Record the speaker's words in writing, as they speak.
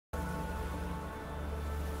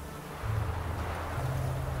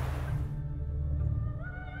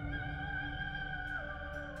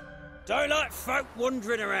Don't like folk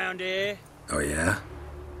wandering around here. Oh yeah?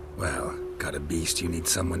 Well, got a beast you need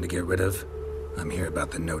someone to get rid of? I'm here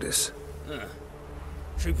about the notice.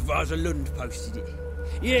 Supervisor Lund posted it.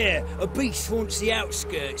 Yeah, a beast haunts the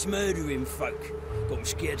outskirts, murdering folk. Got them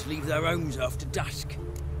scared to leave their homes after dusk.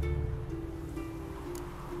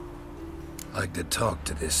 Like to talk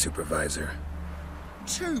to this supervisor.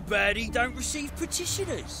 Too bad he don't receive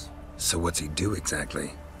petitioners. So what's he do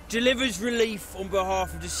exactly? Delivers relief on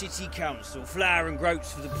behalf of the city council, flour and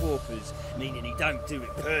groats for the paupers, meaning he don't do it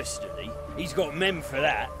personally. He's got men for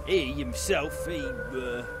that. He, himself,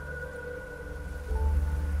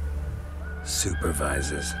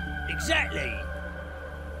 Supervises. Exactly!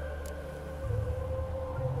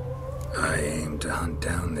 I aim to hunt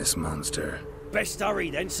down this monster. Best hurry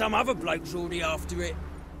then, some other bloke's already after it.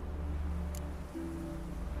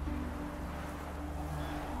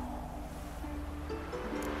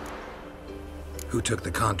 Who took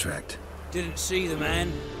the contract? Didn't see the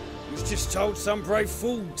man. Was just told some brave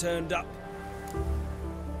fool turned up.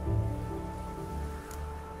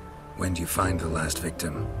 When do you find the last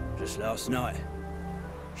victim? Just last night.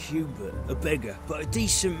 Hubert, a beggar, but a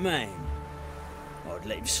decent man. I'd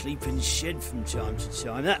let him sleep in the shed from time to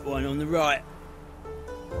time. That one on the right.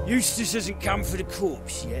 Eustace hasn't come for the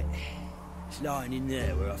corpse yet. It's lying in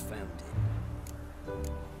there where I found it.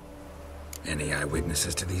 Any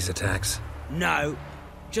eyewitnesses to these attacks? No,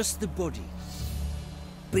 just the body.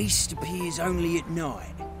 Beast appears only at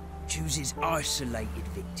night. Chooses isolated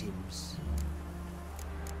victims.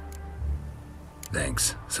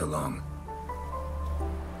 Thanks. So long.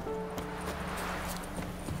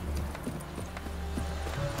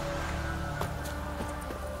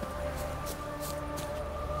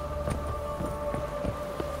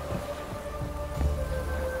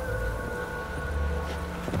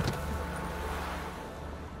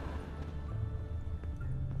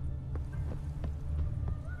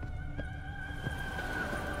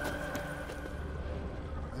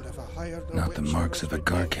 Not the marks of a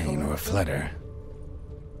garcane or a flutter.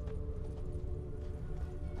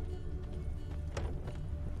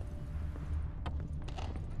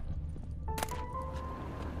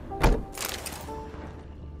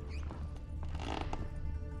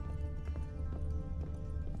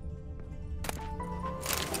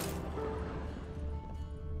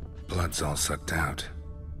 Blood's all sucked out.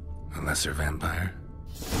 A lesser vampire?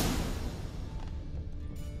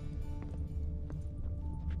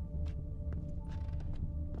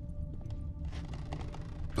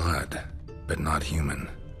 Blood, but not human.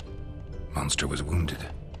 Monster was wounded.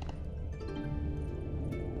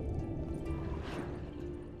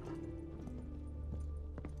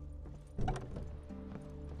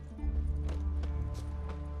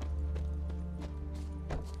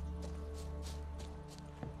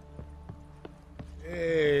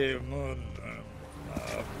 Hey,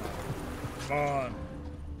 come on.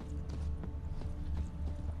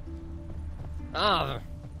 Ah.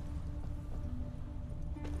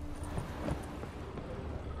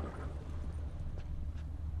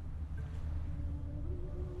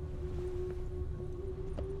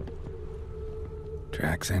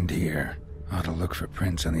 Tracks end here. Ought to look for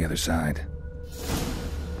prints on the other side.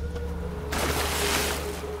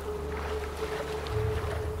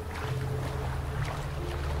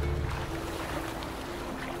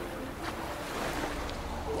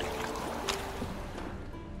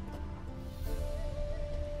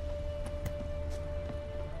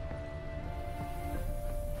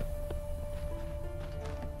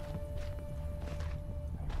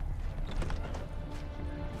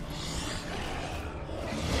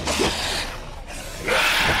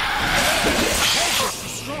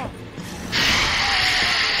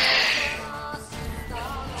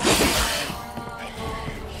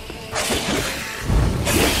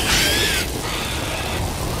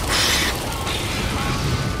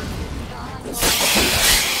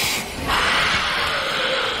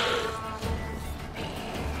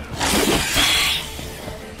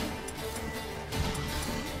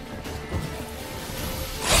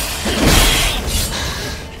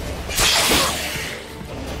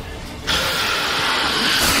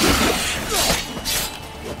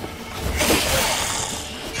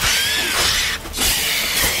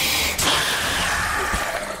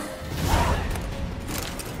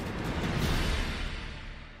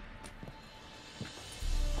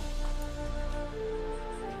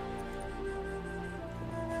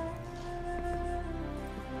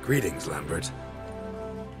 Greetings, Lambert.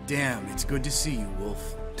 Damn, it's good to see you,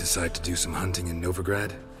 Wolf. Decide to do some hunting in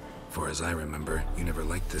Novigrad? For as I remember, you never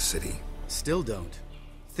liked this city. Still don't.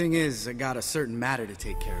 Thing is, I got a certain matter to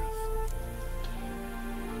take care of.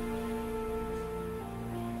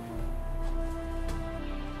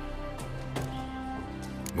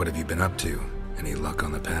 What have you been up to? Any luck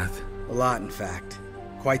on the path? A lot, in fact.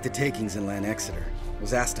 Quite the takings in Lan Exeter.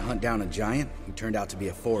 Was asked to hunt down a giant who turned out to be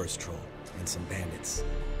a forest troll, and some bandits.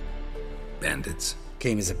 Bandits?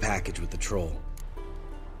 Came as a package with the troll.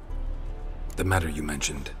 The matter you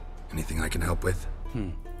mentioned. Anything I can help with?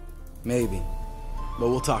 Maybe. But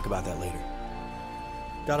we'll talk about that later.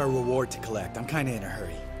 Got a reward to collect. I'm kinda in a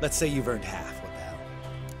hurry. Let's say you've earned half. What the hell?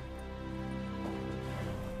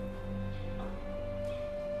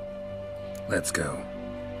 Let's go.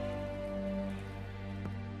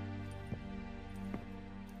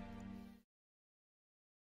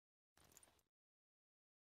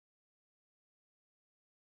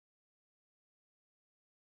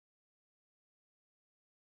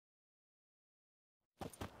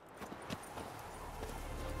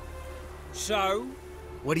 So?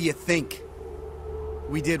 What do you think?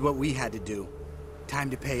 We did what we had to do. Time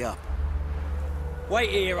to pay up. Wait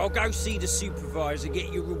here, I'll go see the supervisor,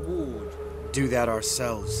 get your reward. Do that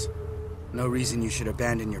ourselves. No reason you should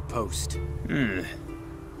abandon your post. Can't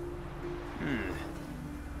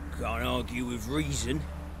argue with reason.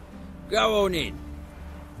 Go on in.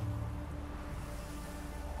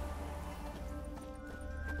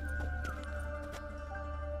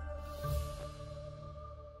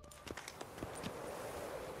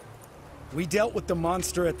 We dealt with the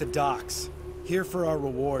monster at the docks. Here for our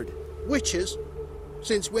reward. Witches?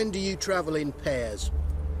 Since when do you travel in pairs?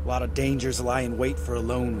 A lot of dangers lie in wait for a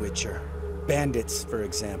lone witcher. Bandits, for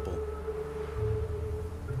example.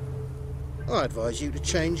 I advise you to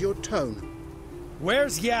change your tone.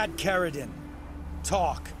 Where's Yad Karadin?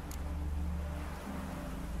 Talk.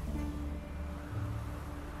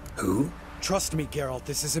 Who? Trust me, Geralt,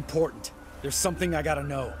 this is important. There's something I gotta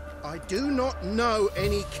know. I do not know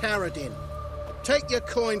any Karadin. Take your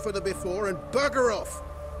coin for the before and bugger off,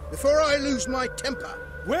 before I lose my temper.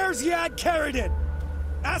 Where's Yad Karadin?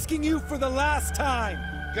 Asking you for the last time.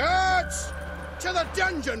 Guards! To the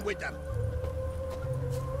dungeon with them!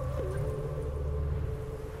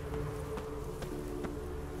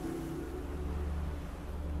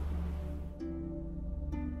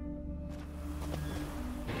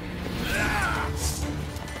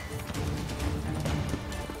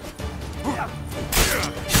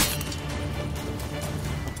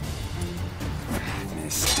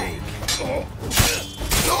 Mistake.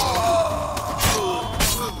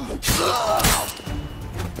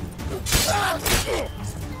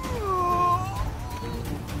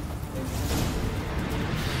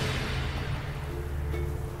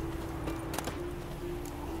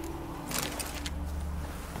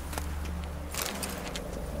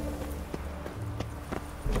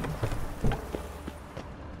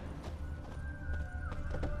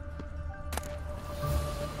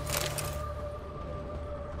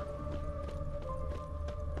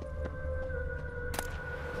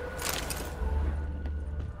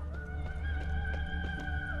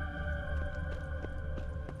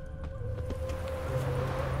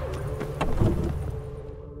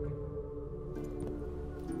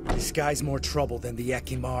 This guy's more trouble than the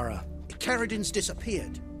Ekimara. Karadin's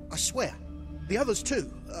disappeared. I swear. The others too.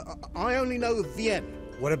 I only know of Vienne.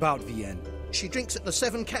 What about Vienne? She drinks at the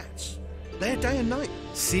Seven Cats. There day and night.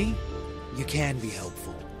 See? You can be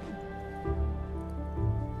helpful.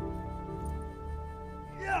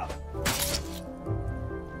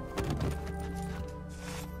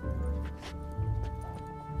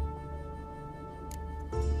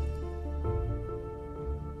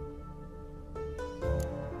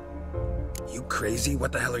 You crazy?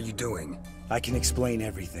 What the hell are you doing? I can explain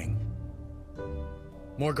everything.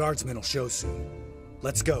 More guardsmen will show soon.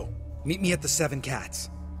 Let's go. Meet me at the Seven Cats.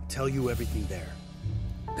 I'll tell you everything there.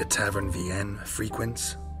 The Tavern Vienne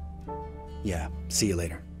frequents? Yeah, see you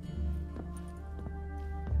later.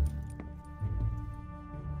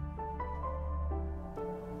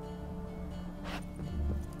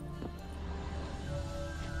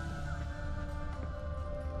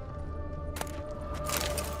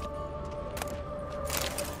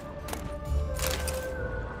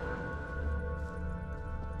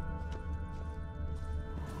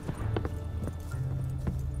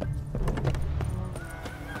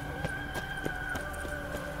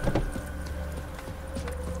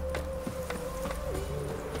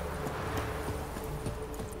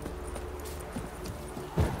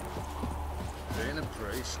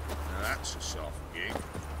 Now that's a soft gig.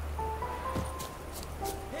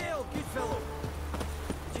 Hail, good fellow.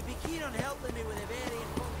 Would you be keen on helping me with a very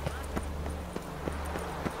important matter?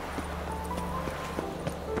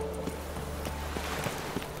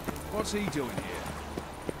 What's he doing here?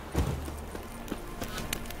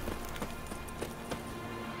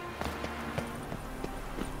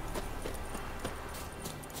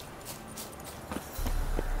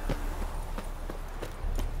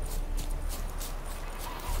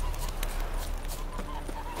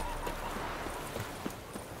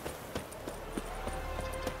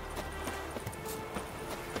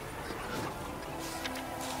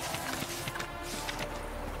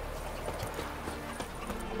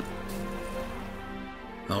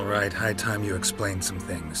 All right, high time you explain some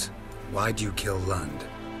things. Why'd you kill Lund?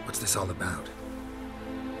 What's this all about?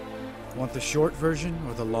 Want the short version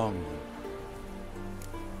or the long one?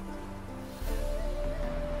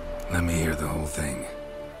 Let me hear the whole thing.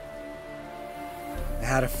 I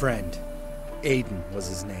had a friend. Aiden was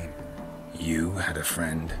his name. You had a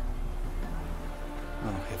friend?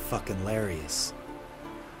 Oh, fucking hilarious.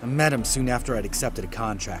 I met him soon after I'd accepted a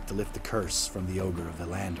contract to lift the curse from the Ogre of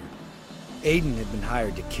Elander. Aiden had been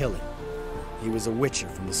hired to kill it. He was a witcher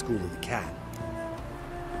from the School of the Cat.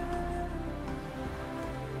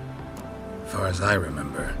 Far as I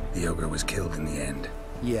remember, the Ogre was killed in the end.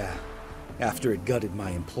 Yeah. After it gutted my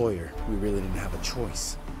employer, we really didn't have a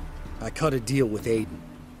choice. I cut a deal with Aiden.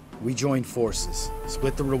 We joined forces,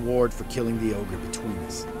 split the reward for killing the Ogre between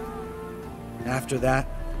us. After that,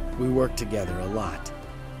 we worked together a lot.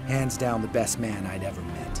 Hands down the best man I'd ever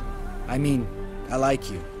met. I mean, I like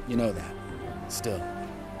you, you know that. Still,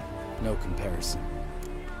 no comparison.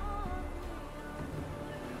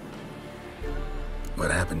 What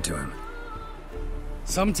happened to him?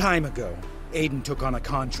 Some time ago, Aiden took on a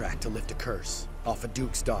contract to lift a curse off a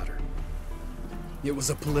duke's daughter. It was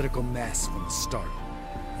a political mess from the start.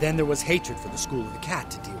 Then there was hatred for the School of the Cat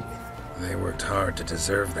to deal with. They worked hard to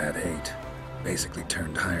deserve that hate. Basically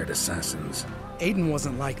turned hired assassins. Aiden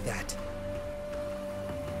wasn't like that.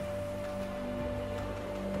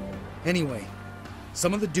 Anyway,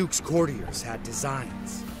 some of the Duke's courtiers had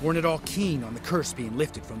designs. Weren't at all keen on the curse being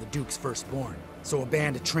lifted from the Duke's firstborn. So a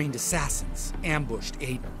band of trained assassins ambushed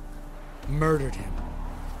Aiden. Murdered him.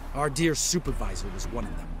 Our dear supervisor was one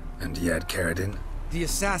of them. And Yad Karadin? The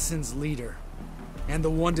assassin's leader. And the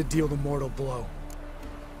one to deal the mortal blow.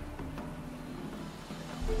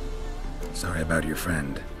 Sorry about your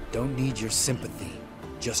friend. Don't need your sympathy.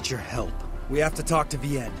 Just your help. We have to talk to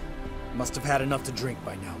Vienne. Must have had enough to drink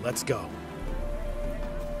by now. Let's go.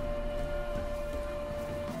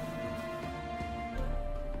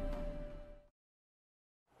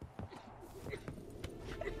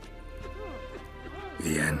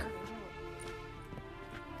 Vienne.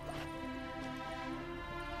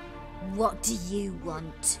 What do you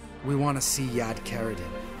want? We want to see Yad Karadin.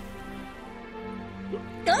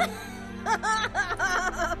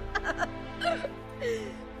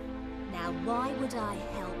 Now, why would I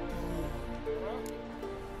help you?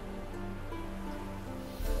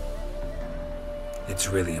 It's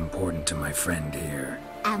really important to my friend here.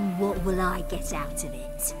 And what will I get out of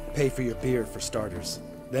it? Pay for your beer, for starters.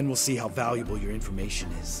 Then we'll see how valuable your information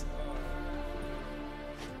is.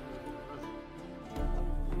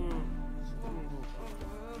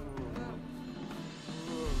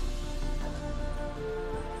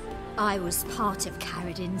 I was part of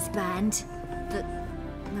Karadin's band, but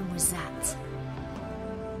when was that?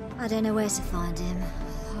 I don't know where to find him.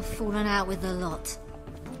 I've fallen out with a lot.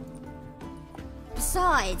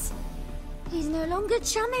 Besides, he's no longer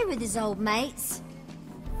chummy with his old mates.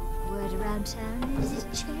 Word around town is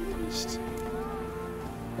he's changed.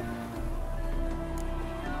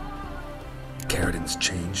 Karadin's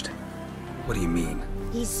changed? What do you mean?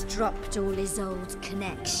 He's dropped all his old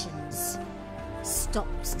connections.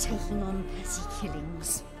 Stopped taking on petty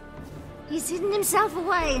killings. He's hidden himself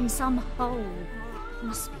away in some hole.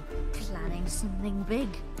 Must be planning something big.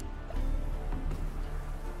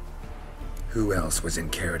 Who else was in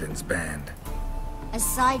Karadin's band?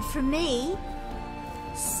 Aside from me,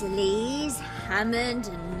 Sleaze, Hammond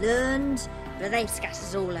and Lund, but they've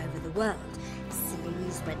scattered all over the world.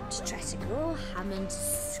 Sleaze went to Tresigor, Hammond to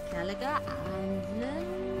Skellige, and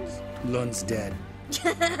Lund... Lund's dead.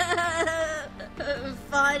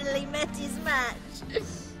 Finally met his match.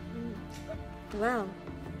 Well,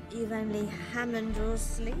 you've only Hammond or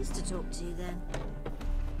Sleaze to talk to then.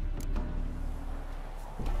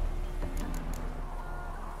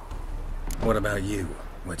 What about you?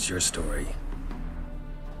 What's your story?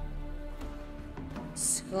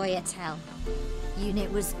 Scoia'tael.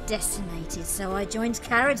 Unit was decimated, so I joined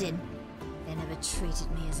Karadin. They never treated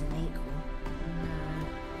me as an equal.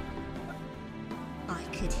 No. I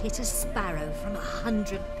could hit a sparrow from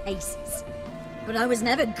 100 paces, but I was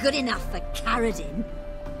never good enough for Karadin.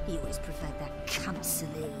 He always preferred that cunt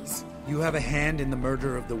Sleaze. You have a hand in the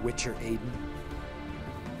murder of the Witcher Aiden?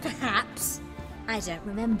 Perhaps. I don't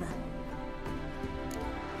remember.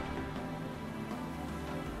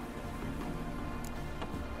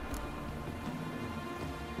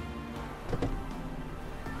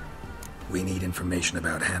 We need information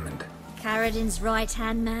about Hammond. Karadin's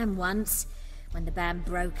right-hand man once. When the band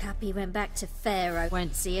broke up, he went back to Pharaoh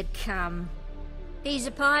whence he had come. He's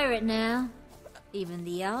a pirate now. Even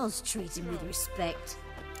the Jarls treat him with respect.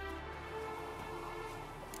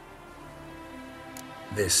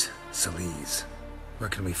 This Celise. Where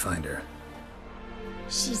can we find her?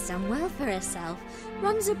 She's done well for herself.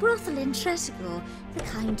 Runs a brothel in Tresigor, the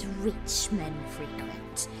kind rich men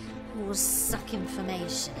frequent. Or suck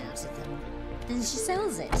information out of them. And she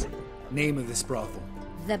sells it. Name of this brothel?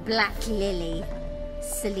 The Black Lily.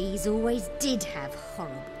 Celise always did have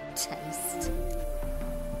horrible taste.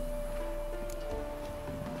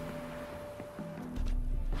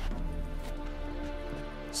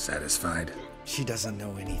 Satisfied? She doesn't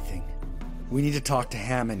know anything. We need to talk to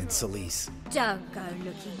Hammond and Celise. Don't go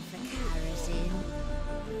looking for Karazin.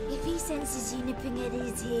 If he senses you nipping at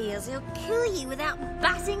his heels, he'll kill you without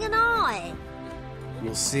batting an eye.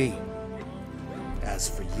 We'll see. As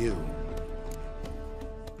for you...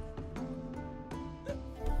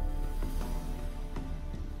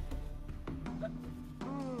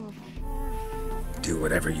 Do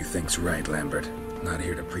whatever you think's right, Lambert. Not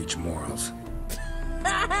here to preach morals.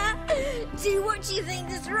 Do what you think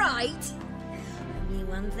is right. Only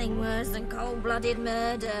one thing worse than cold-blooded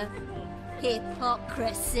murder.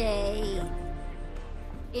 Hypocrisy.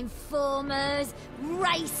 Informers,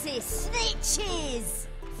 racists, snitches.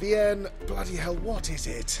 Vienne, bloody hell, what is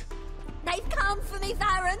it? They've come for me,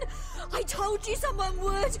 Farron. I told you someone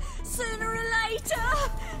would, sooner or later.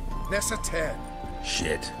 Nessa 10.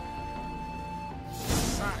 Shit.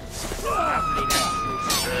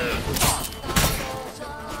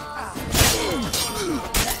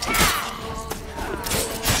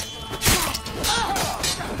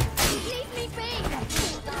 Leave me be.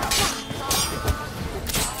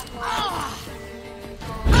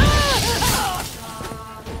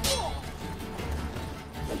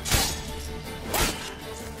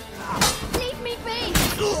 Leave me be.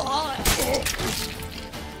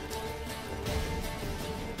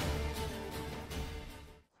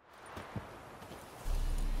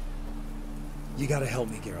 You gotta help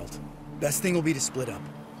me, Geralt. Best thing will be to split up.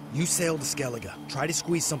 You sail to Skellige, try to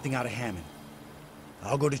squeeze something out of Hammond.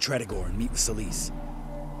 I'll go to Tresigor and meet with Celise.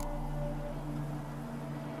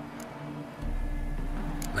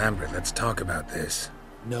 Lambert, let's talk about this.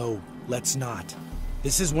 No, let's not.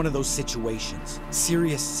 This is one of those situations,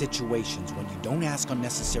 serious situations, when you don't ask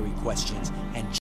unnecessary questions and